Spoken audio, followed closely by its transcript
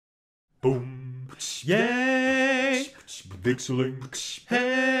boom. Yay! VikzeLink.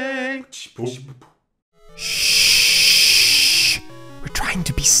 Hey! Boom. Shh! We're trying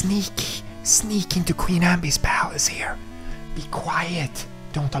to be sneaky. Sneak into Queen Ambi's palace here. Be quiet.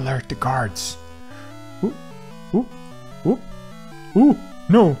 Don't alert the guards. Ooh, ooh, ooh, ooh,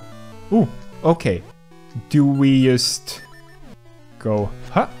 no. Ooh, okay. Do we just go,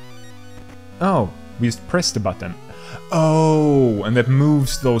 huh? Oh, we just press the button. Oh, and that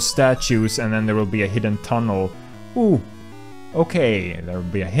moves those statues and then there will be a hidden tunnel. Ooh, okay, there will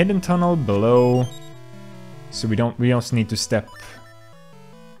be a hidden tunnel below. So we don't need to step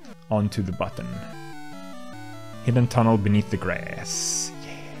onto the button. Hidden tunnel beneath the grass.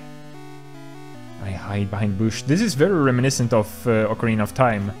 Yeah. I hide behind bush. This is very reminiscent of Ocarina of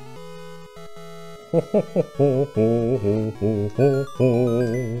Time.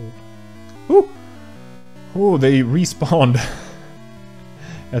 Ooh. Oh, they respawned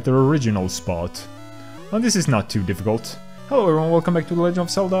at their original spot. Well, this is not too difficult. Hello everyone, welcome back to The Legend of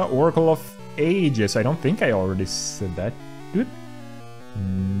Zelda Oracle of Ages. I don't think I already said that. Did?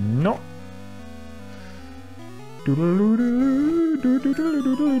 No.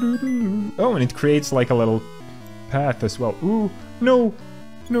 Oh, and it creates like a little path as well. Ooh, no,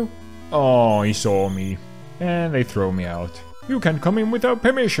 no. Oh, he saw me. And they throw me out. You can't come in without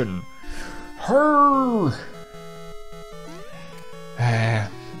permission. Her.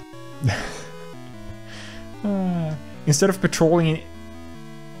 Instead of patrolling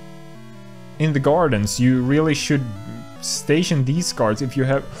in the gardens, you really should station these guards if you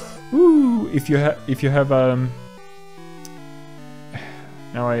have. Ooh, if you have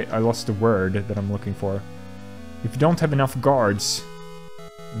Now I lost the word that I'm looking for. If you don't have enough guards,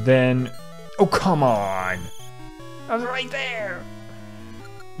 then oh come on! I was right there.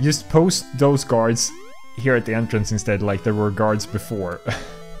 Just post those guards here at the entrance instead, like there were guards before.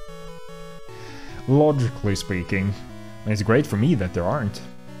 Logically speaking, and it's great for me that there aren't.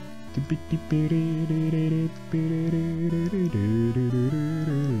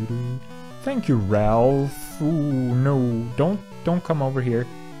 Thank you, Ralph. Ooh, no, don't come over here.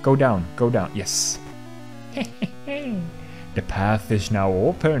 Go down, yes. The path is now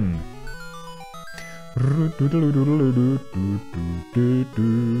open.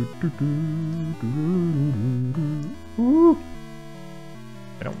 Ooh.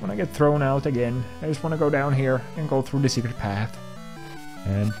 I don't want to get thrown out again. I just want to go down here and go through the secret path.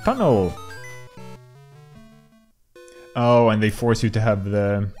 And tunnel! Oh, and they force you to have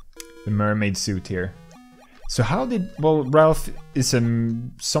the mermaid suit here. So how did... Well, Ralph is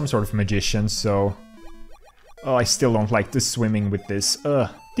some sort of magician, so... Oh, I still don't like the swimming with this. What?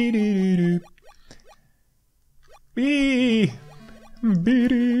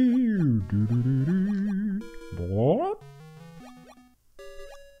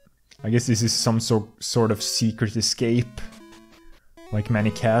 I guess this is some sort of secret escape, like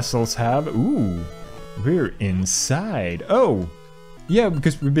many castles have. Ooh, we're inside. Oh, yeah,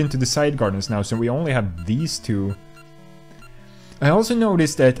 because we've been to the side gardens now, so we only have these two. I also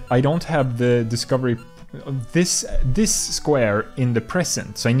noticed that I don't have the discovery of this square in the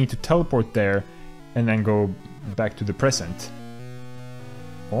present, so I need to teleport there and then go back to the present.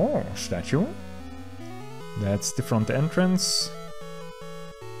 Oh, statue. That's the front entrance.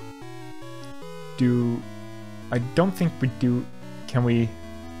 I don't think we do... Can we...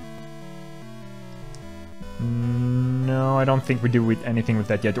 No, I don't think we do anything with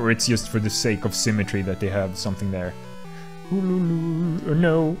that yet, or it's just for the sake of symmetry that they have something there.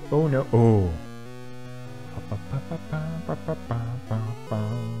 No, oh no, oh.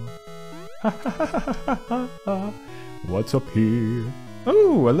 What's up here?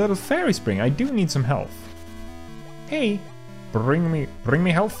 Oh, a little fairy spring. I do need some health. Hey, bring me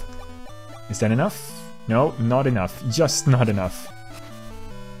health. Is that enough? No, not enough. Just not enough.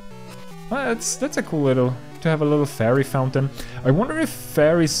 Well, that's a cool little... to have a little fairy fountain. I wonder if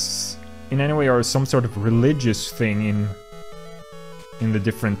fairies in any way are some sort of religious thing in the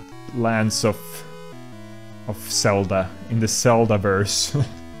different lands of Zelda, in the Zelda-verse. I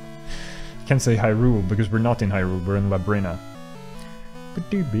can't say Hyrule because we're not in Hyrule, we're in Labrynna.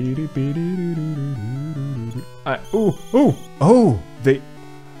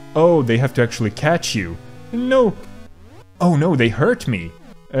 They have to actually catch you. No. Oh no, they hurt me.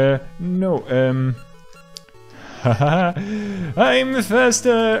 No, I'm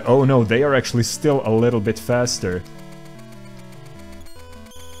faster. Oh no, they are actually still a little bit faster.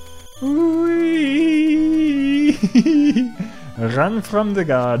 Run from the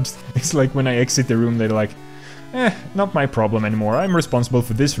guards. It's like when I exit the room, they're like, not my problem anymore. I'm responsible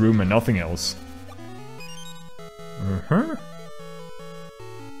for this room and nothing else.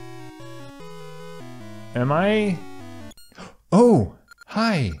 Am I... Oh,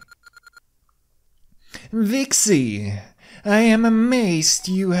 hi. Vixie, I am amazed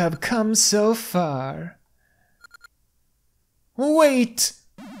you have come so far. Wait!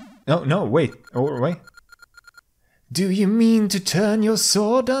 Oh, no, wait. Oh, wait. Do you mean to turn your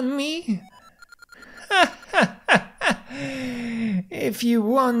sword on me? If you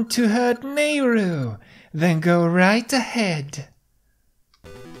want to hurt Nayru, then go right ahead.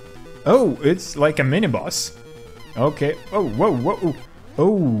 Oh, it's like a mini-boss. Okay. Oh, whoa, whoa.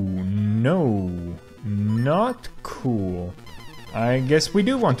 Oh, no. Not cool. I guess we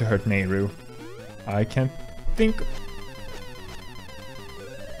do want to hurt Nayru. I can't think...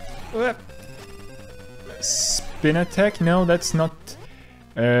 Spin attack? No, that's not...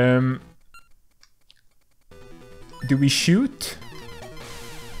 Do we shoot?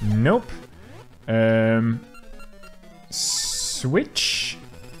 Nope. Switch?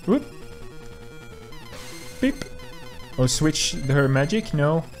 Whoop. Beep. Oh, switch her magic?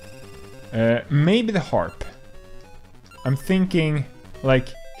 No. Maybe the harp. I'm thinking, like,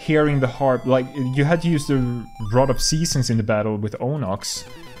 hearing the harp. Like, you had to use the Rod of Seasons in the battle with Onox.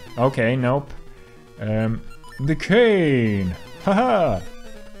 Okay, nope. The cane! Haha!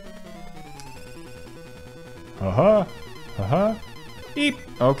 Haha! Haha! Eep!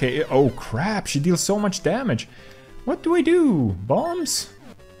 Okay, oh crap, she deals so much damage. What do I do? Bombs?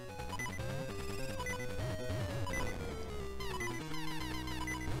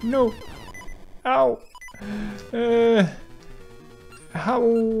 No! Ow! How...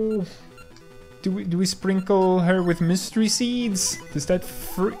 Do we sprinkle her with mystery seeds? Does that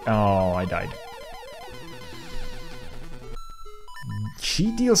free... Oh, I died.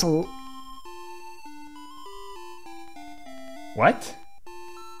 She deals a... What?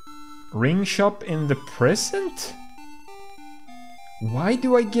 Ring shop in the present? Why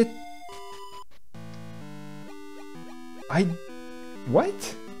do I get...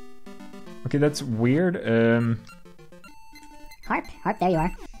 What? Okay, that's weird. Harp, there you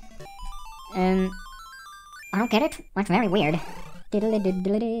are. I don't get it. That's very weird. That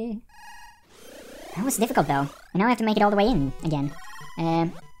was difficult though. And now I have to make it all the way in again.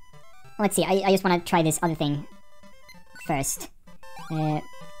 Let's see, I just want to try this other thing first.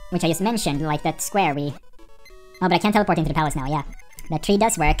 Which I just mentioned, like that square we... Oh, but I can't teleport into the palace now, yeah. That tree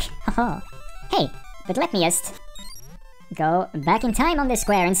does work. Hey, but let me just go back in time on this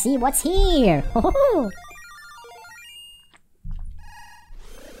square and see what's here.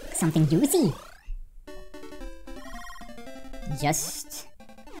 Something juicy. Just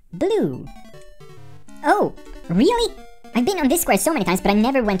blue. Oh, really? I've been on this square so many times, but I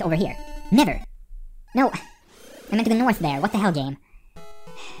never went over here. Never. No, I meant to go north there. What the hell, game?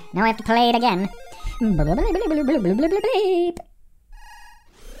 Now I have to play it again.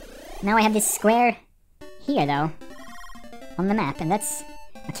 Now I have this square here, though, on the map, and that's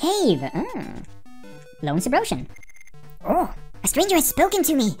a cave. Lone Subrosian. Oh, a stranger has spoken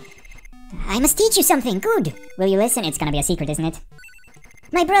to me. I must teach you something. Good. Will you listen? It's gonna be a secret, isn't it?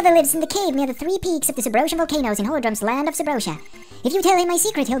 My brother lives in the cave near the 3 peaks of the Subrosian volcanoes in Holodrum's land of Subrosia. If you tell him my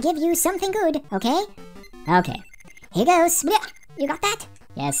secret, he'll give you something good, okay? Okay. Here goes. You got that?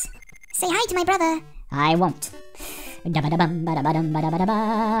 Yes. Say hi to my brother. I won't. Back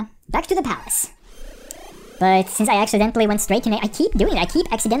to the palace. But since I accidentally went straight to I keep doing it. I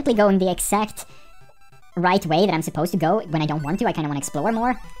keep accidentally going the exact right way that I'm supposed to go when I don't want to. I kind of want to explore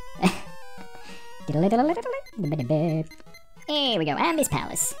more. Here we go, and this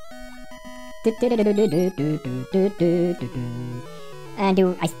palace. And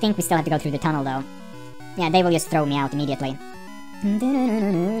I think we still have to go through the tunnel, though. Yeah, they will just throw me out immediately.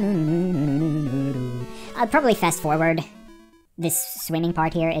 I'll probably fast forward this swimming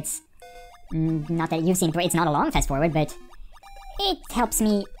part here. It's not that you've seen, it's not a long fast forward, but it helps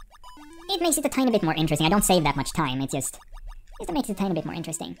me. It makes it a tiny bit more interesting. I don't save that much time. It just makes it a tiny bit more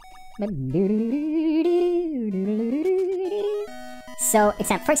interesting. So,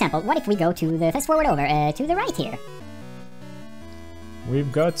 for example, what if we go to the fast forward over to the right here?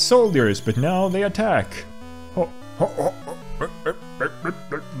 We've got soldiers, but now they attack.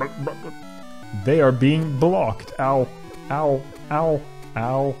 They are being blocked. Ow, ow, ow,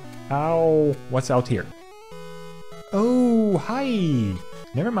 ow, ow. What's out here? Oh, hi.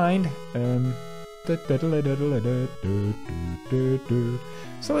 Never mind.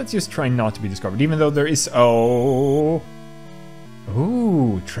 So let's just try not to be discovered, even though there is... Oh,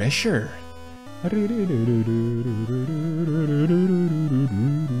 treasure.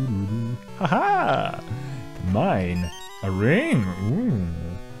 Haha! Mine. A ring. Ooh.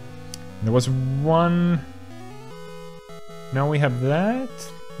 There was one... Now we have that.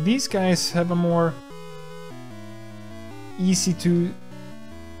 These guys have a more easy to...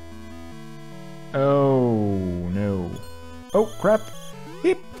 Oh, no. Oh, crap.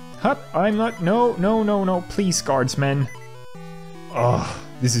 Hip, hop, I'm not... No, no, no, no. Please, guardsmen. Oh,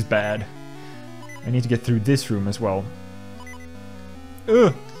 this is bad. I need to get through this room as well.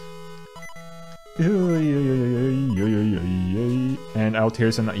 Ugh. And out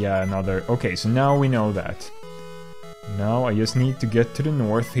here's another... Okay, so now we know that. Now I just need to get to the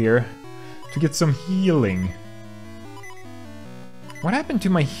north here to get some healing. What happened to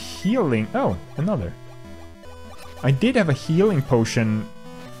my healing? Oh, another. I did have a healing potion.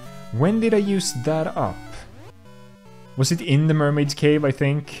 When did I use that up? Was it in the mermaid's cave, I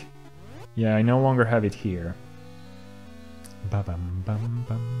think? Yeah, I no longer have it here.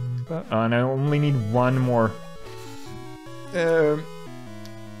 And I only need one more of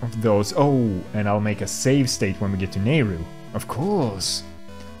those. Oh, and I'll make a save state when we get to Nayru. Of course.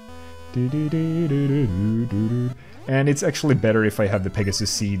 And it's actually better if I have the Pegasus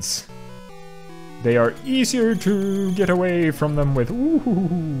seeds. They are easier to get away from them with.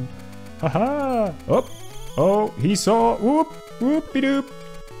 Ooh, haha! Up! Oh, he saw. Whoop! Whoop-de-doop!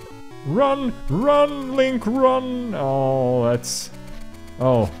 Run! Run, Link, run! Oh,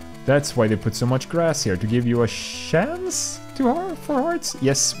 that's why they put so much grass here, to give you a chance for hearts?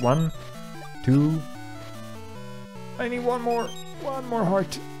 Yes, 1, 2. I need one more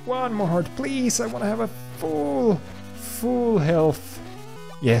heart. One more heart, please. I want to have a full health.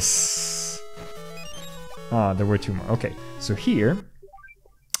 Yes. Ah, there were 2 more. Okay, so here,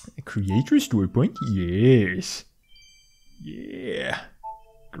 create restore point. Yes. Yeah.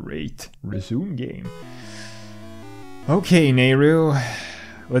 Great. Resume game. Okay, Nayru.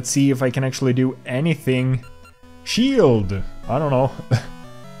 Let's see if I can actually do anything. Shield! I don't know.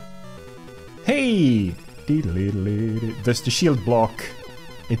 Hey! Does the shield block?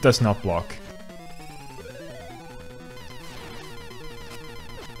 It does not block.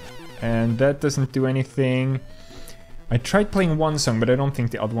 And that doesn't do anything. I tried playing one song, but I don't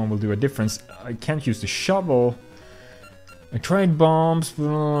think the other one will do a difference. I can't use the shovel. I tried bombs,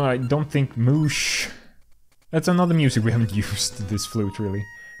 but I don't think moosh. That's another music we haven't used, this flute, really.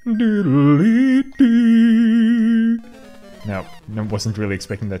 No, I wasn't really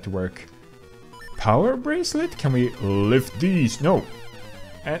expecting that to work. Power bracelet? Can we lift these? No.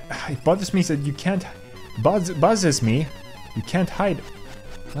 And it bothers me that you can't... Buzzes me. You can't hide.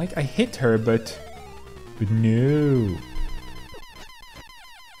 Like, I hit her, but no.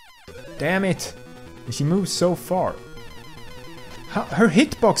 Damn it. She moves so far. Her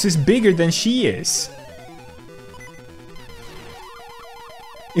hitbox is bigger than she is.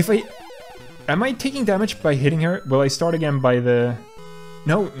 If I... Am I taking damage by hitting her? Will I start again by the...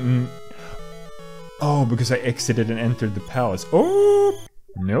 No. Oh, because I exited and entered the palace. Oh!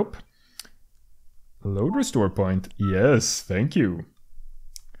 Nope. Load restore point. Yes, thank you.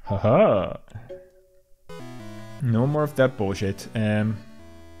 Haha. No more of that bullshit. I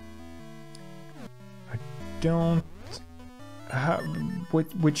don't...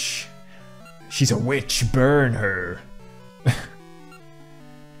 which... She's a witch, burn her.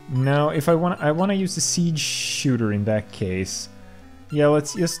 No, if I wanna use the seed shooter in that case. Yeah,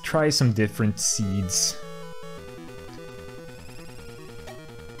 let's just try some different seeds.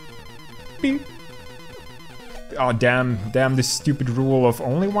 Beep. Oh damn this stupid rule of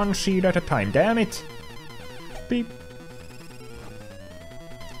only one seed at a time, damn it! Beep.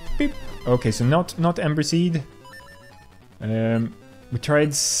 Beep. Okay, so not Ember Seed. We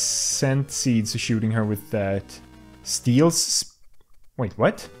tried Scent Seeds, shooting her with that. Wait,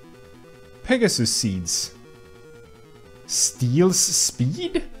 what? Pegasus Seeds. Steals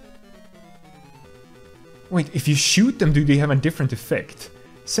speed? Wait, if you shoot them, do they have a different effect?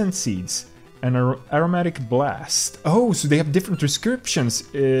 Scent Seeds. An aromatic blast. Oh, so they have different descriptions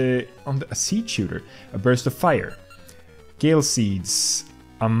on a seed shooter. A burst of fire. Gale Seeds.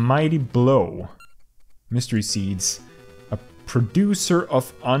 A mighty blow. Mystery Seeds. A producer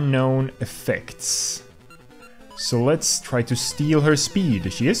of unknown effects. So let's try to steal her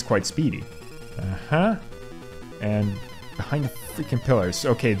speed. She is quite speedy. Uh-huh. And behind the freaking pillars.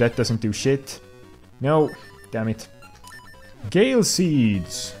 Okay, that doesn't do shit. No, damn it. Gale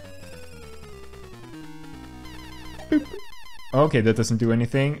Seeds. Boop. Okay, that doesn't do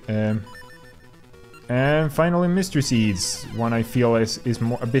anything. And finally, Mystery Seeds. One I feel is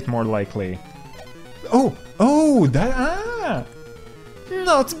a bit more likely. Oh, that,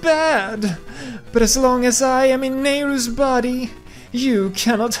 Not bad. But as long as I am in Nayru's body, you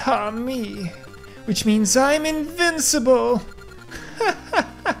cannot harm me. Which means I'm invincible.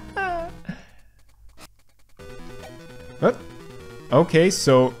 What? Okay,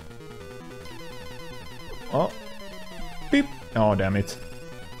 so... Oh. beep. Oh, damn it.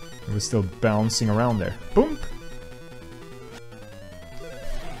 It was still bouncing around there. Boom.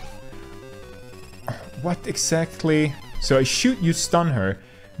 What exactly? So I shoot, you stun her.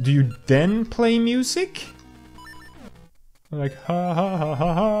 Do you then play music? Like, ha ha ha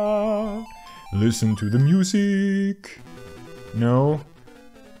ha ha. Listen to the music. No.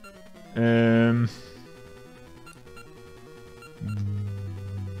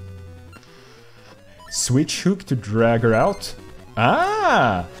 Switch hook to drag her out.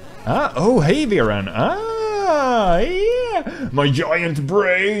 Ah! Ah! Oh, hey, Veran. Ah! Yeah! My giant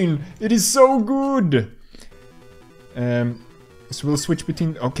brain! It is so good! So we'll switch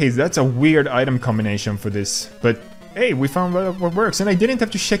between... Okay, that's a weird item combination for this. But, hey, we found what works. And I didn't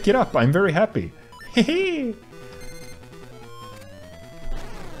have to check it up. I'm very happy. Hehe!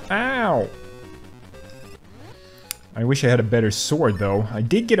 Ow! I wish I had a better sword, though. I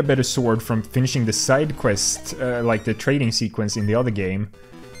did get a better sword from finishing the side quest, like the trading sequence in the other game.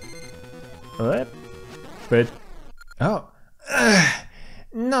 But... Oh.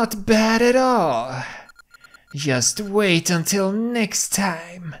 Not bad at all. Just wait until next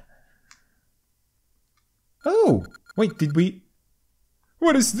time. Oh! Wait, did we...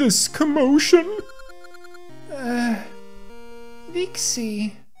 What is this commotion?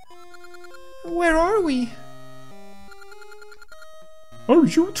 Vikzie... Where are we? Are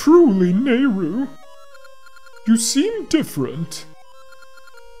you truly Nayru? You seem different.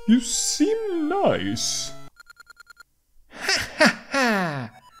 You seem nice. Ha ha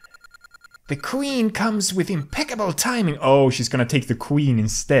ha! The queen comes with impeccable timing. Oh, she's gonna take the queen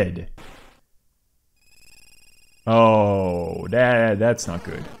instead. Oh, that's not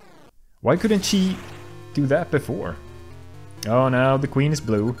good. Why couldn't she do that before? Oh, now the queen is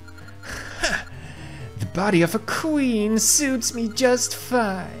blue. The body of a queen suits me just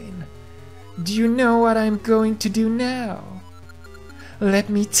fine. Do you know what I'm going to do now? Let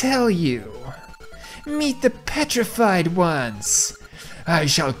me tell you. Meet the petrified ones. I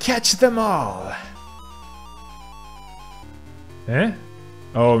shall catch them all. Eh?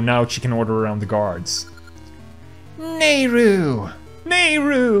 Oh, now she can order around the guards. Nayru!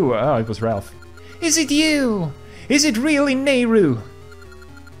 Nayru! Oh, it was Ralph. Is it you? Is it really Nayru?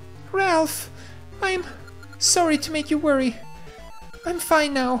 Ralph, I'm sorry to make you worry. I'm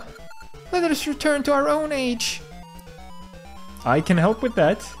fine now. Let us return to our own age. I can help with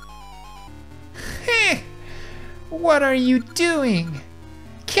that. Heh! What are you doing?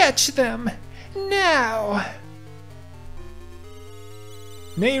 Catch them! Now!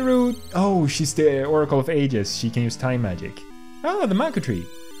 Nayru... Oh, she's the Oracle of Ages. She can use time magic. Oh, the Mako Tree.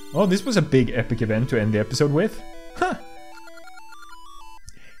 Oh, this was a big epic event to end the episode with. Huh.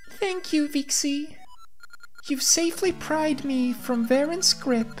 Thank you, Vikzie. You've safely pried me from Veran's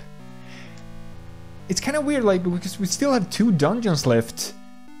grip. It's kind of weird, like, because we still have 2 dungeons left.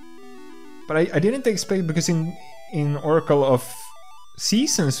 But I didn't expect, because in Oracle of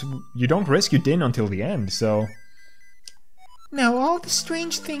Seasons, you don't rescue Din until the end, so... Now all the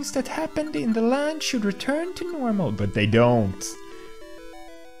strange things that happened in the land should return to normal, but they don't.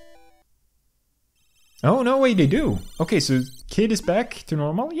 Oh, no, wait, they do. Okay, so Kid is back to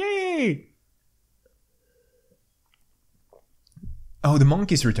normal. Yay! Oh, the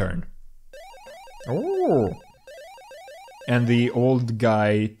monkeys return. Oh! And the old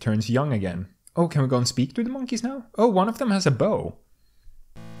guy turns young again. Oh, can we go and speak to the monkeys now? Oh, one of them has a bow.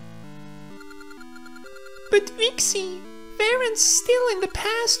 But Vikzie, Veran's still in the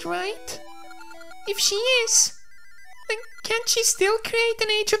past, right? If she is, then can't she still create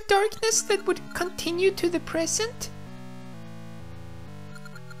an age of darkness that would continue to the present?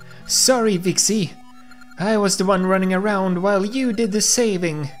 Sorry, Vikzie. I was the one running around while you did the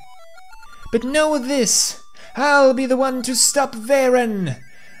saving. But know this, I'll be the one to stop Veran.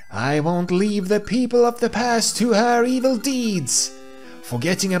 I won't leave the people of the past to her evil deeds.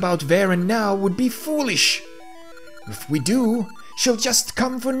 Forgetting about Veran now would be foolish. If we do, she'll just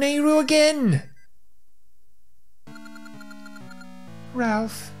come for Nayru again.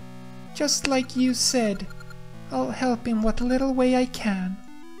 Ralph, just like you said, I'll help in what little way I can.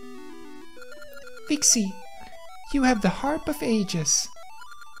 Vikzie, you have the Harp of Ages.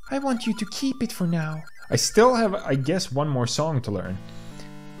 I want you to keep it for now. I still have, I guess, one more song to learn.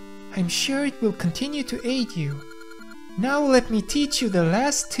 I'm sure it will continue to aid you. Now let me teach you the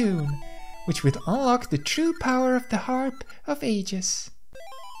last tune, which will unlock the true power of the Harp of Ages.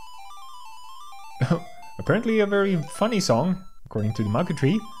 Apparently a very funny song, according to the Mako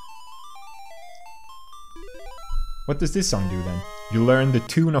Tree. What does this song do then? You learn the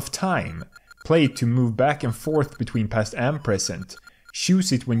Tune of Time. Play it to move back and forth between past and present.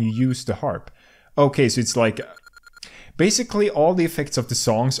 Choose it when you use the harp. Okay, so it's like... Basically, all the effects of the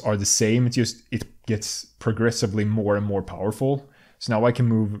songs are the same. It gets progressively more and more powerful. So now I can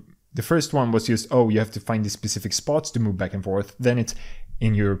move. The first one was just, oh, you have to find these specific spots to move back and forth. Then it's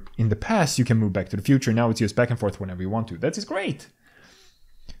in the past, you can move back to the future. Now it's just back and forth whenever you want to. That is great.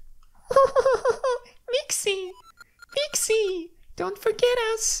 Vikzie, don't forget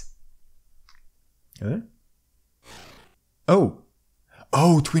us. Huh? Oh,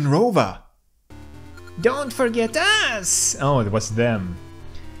 Twinrova. Don't forget us. Oh, it was them.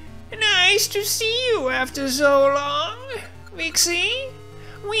 Nice to see you after so long, Vikzie.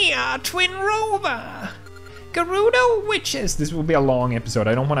 We are Twinrova, Gerudo witches. This will be a long episode.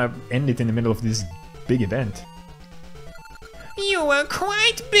 I don't want to end it in the middle of this big event. You were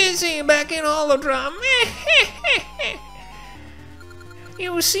quite busy back in Holodrum.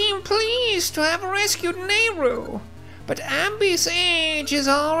 You seem pleased to have rescued Nayru, but Ambi's age is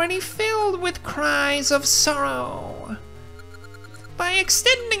already filled with cries of sorrow. By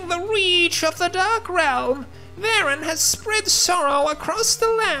extending the reach of the Dark Realm, Veran has spread sorrow across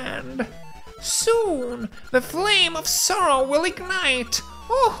the land. Soon, the flame of sorrow will ignite.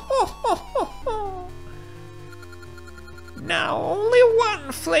 Now only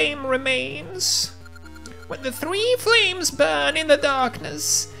one flame remains. When the 3 flames burn in the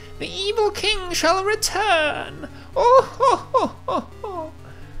darkness, the evil king shall return.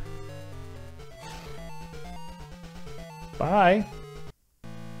 Bye.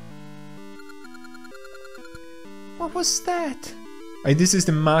 What was that? This is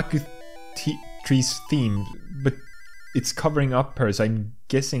the Maku tree's theme, but it's covering up her, so I'm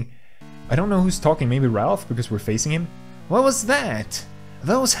guessing... I don't know who's talking, maybe Ralph, because we're facing him? What was that?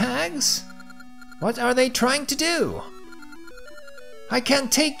 Those hags? What are they trying to do? I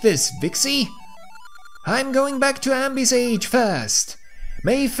can't take this, Vikzie. I'm going back to Ambi's age first.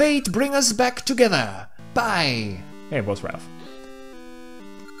 May fate bring us back together. Bye. Hey, it was Ralph.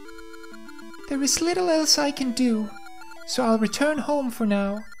 There is little else I can do, so I'll return home for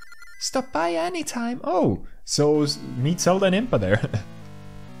now. Stop by anytime. Oh, so meet Zelda and Impa there.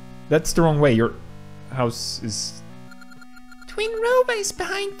 That's the wrong way. Your house is... Twinrova is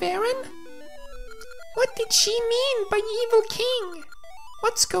behind Veran? What did she mean by evil king?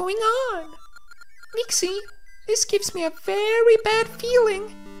 What's going on? Vikzie, this gives me a very bad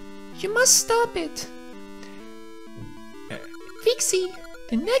feeling. You must stop it. Vikzie,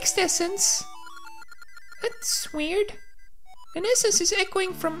 the next essence... That's weird. An essence is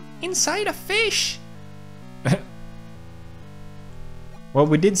echoing from inside a fish. Well,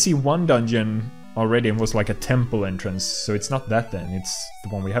 we did see one dungeon already and was like a temple entrance, so it's not that then, it's the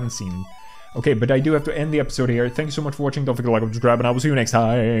one we haven't seen. Okay, but I do have to end the episode here. Thank you so much for watching. Don't forget to like, subscribe, and I will see you next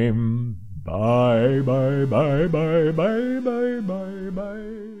time. Bye, bye, bye, bye, bye, bye, bye,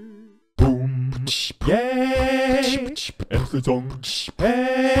 bye. Boom, yay! Äntligen Song.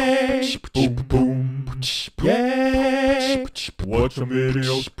 Hey, boom, boom, yay! Watch some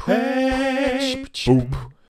videos. Hey, boom.